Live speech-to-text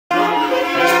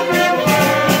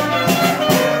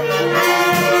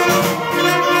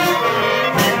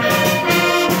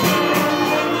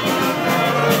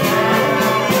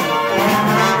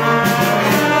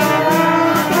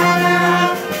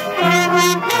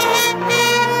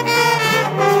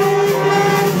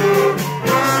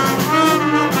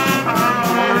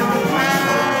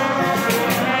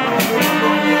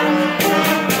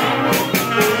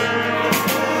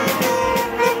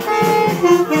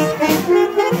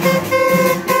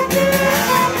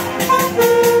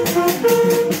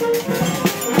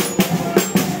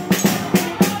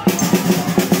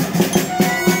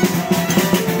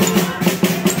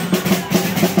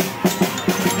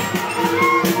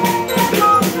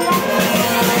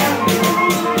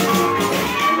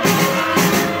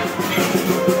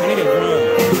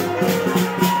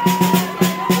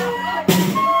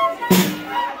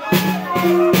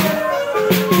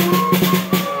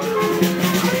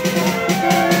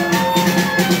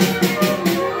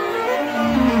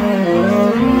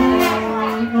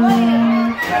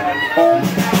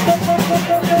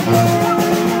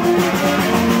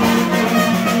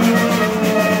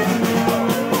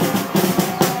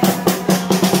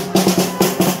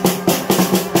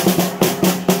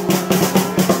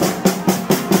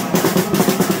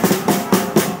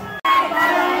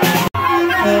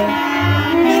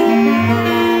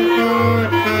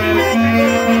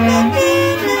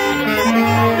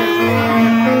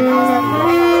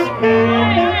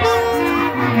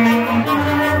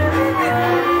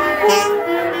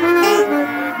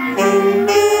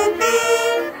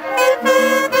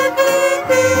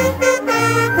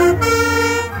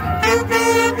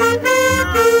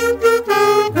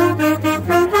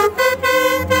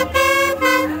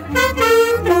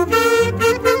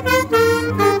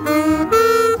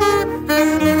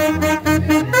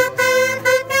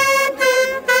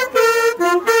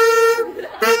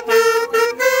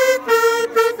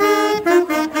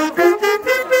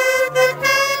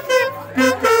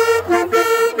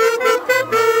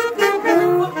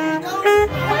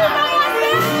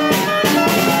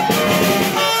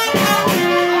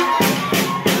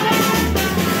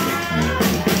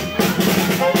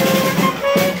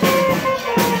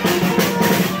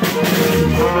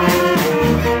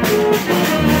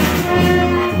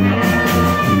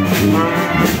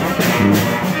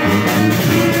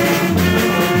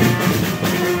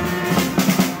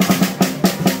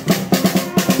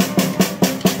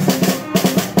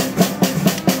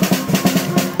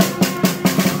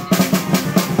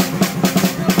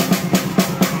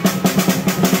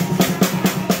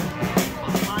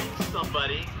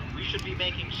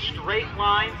straight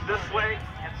lines this way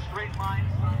and straight lines.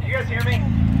 Do you guys hear me?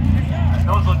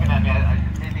 No one's looking at me.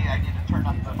 Maybe I need to turn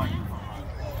up the microphone.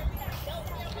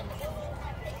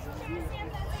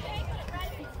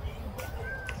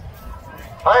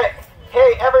 All right.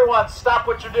 Hey, everyone, stop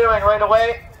what you're doing right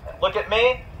away. Look at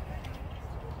me.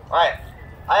 All right.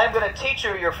 I am going to teach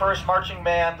you your first marching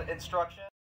band instruction.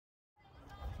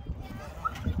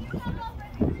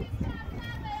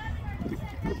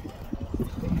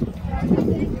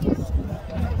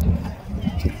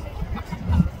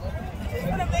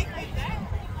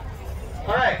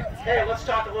 All right, hey, let's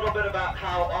talk a little bit about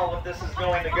how all of this is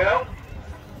going to go.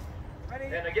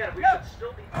 And again, we should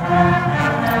still be... All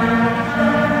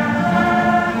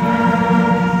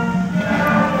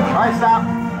right, stop.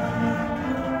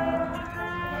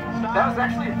 That was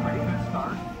actually a pretty good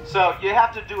start. So you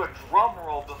have to do a drum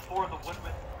roll before the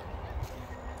woodwind.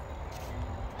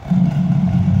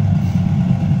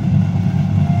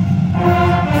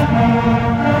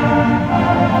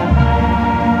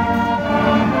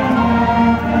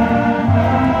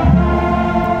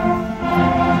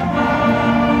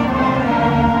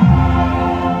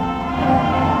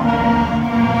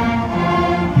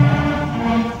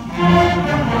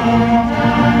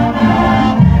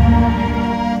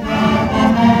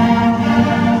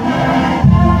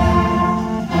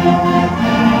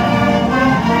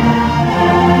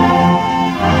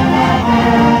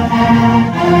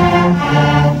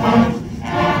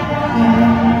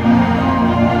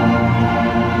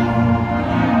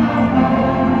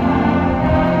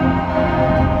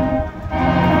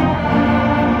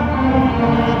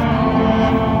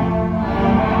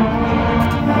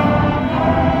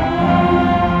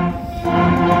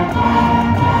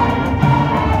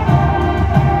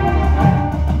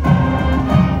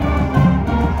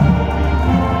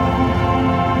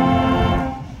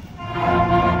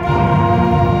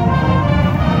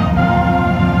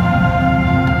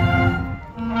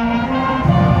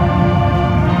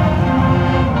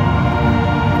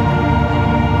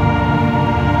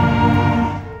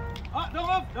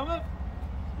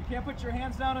 Can't put your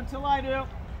hands down until I do.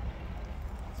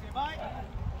 Say bye.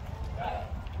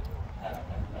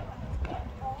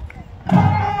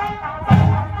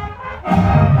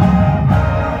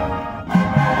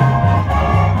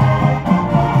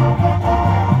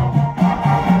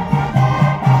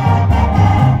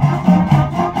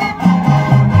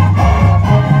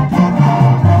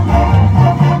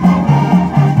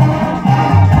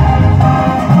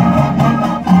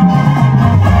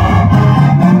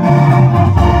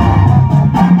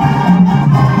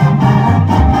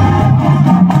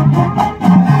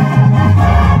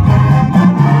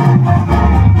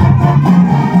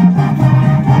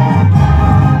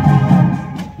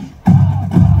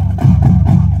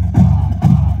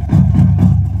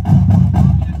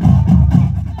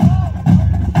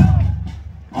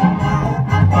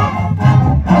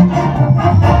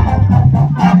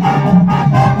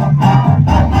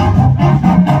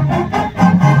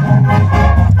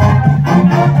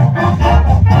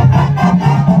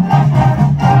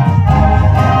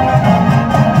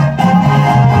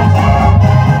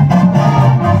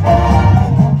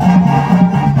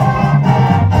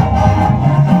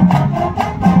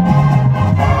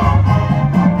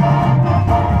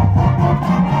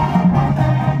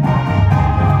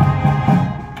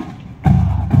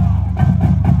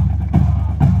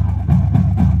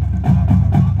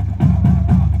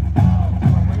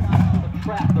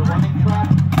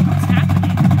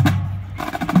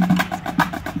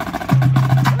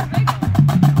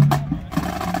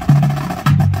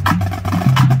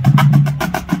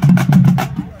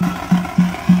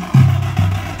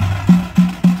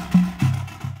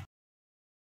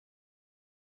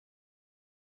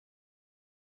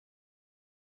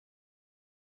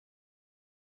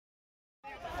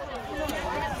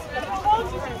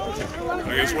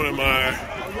 I guess one of my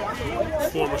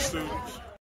former students.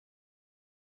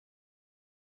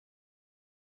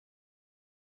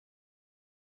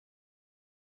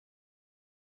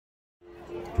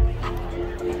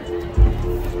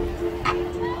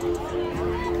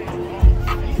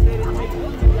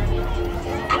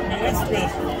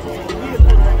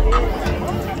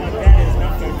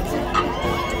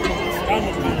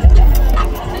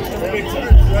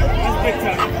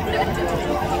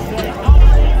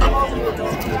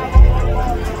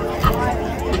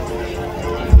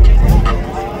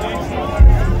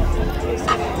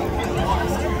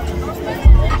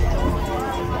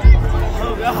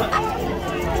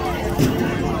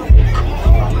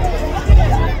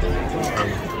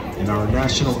 And our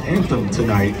national anthem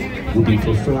tonight will be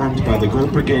performed by the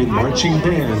Gold Brigade Marching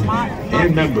Band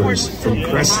and members from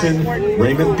Creston,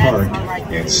 Raymond Park,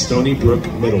 and Stony Brook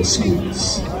Middle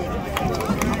Schools.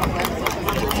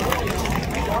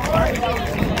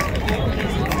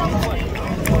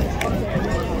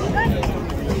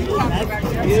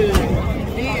 Yeah.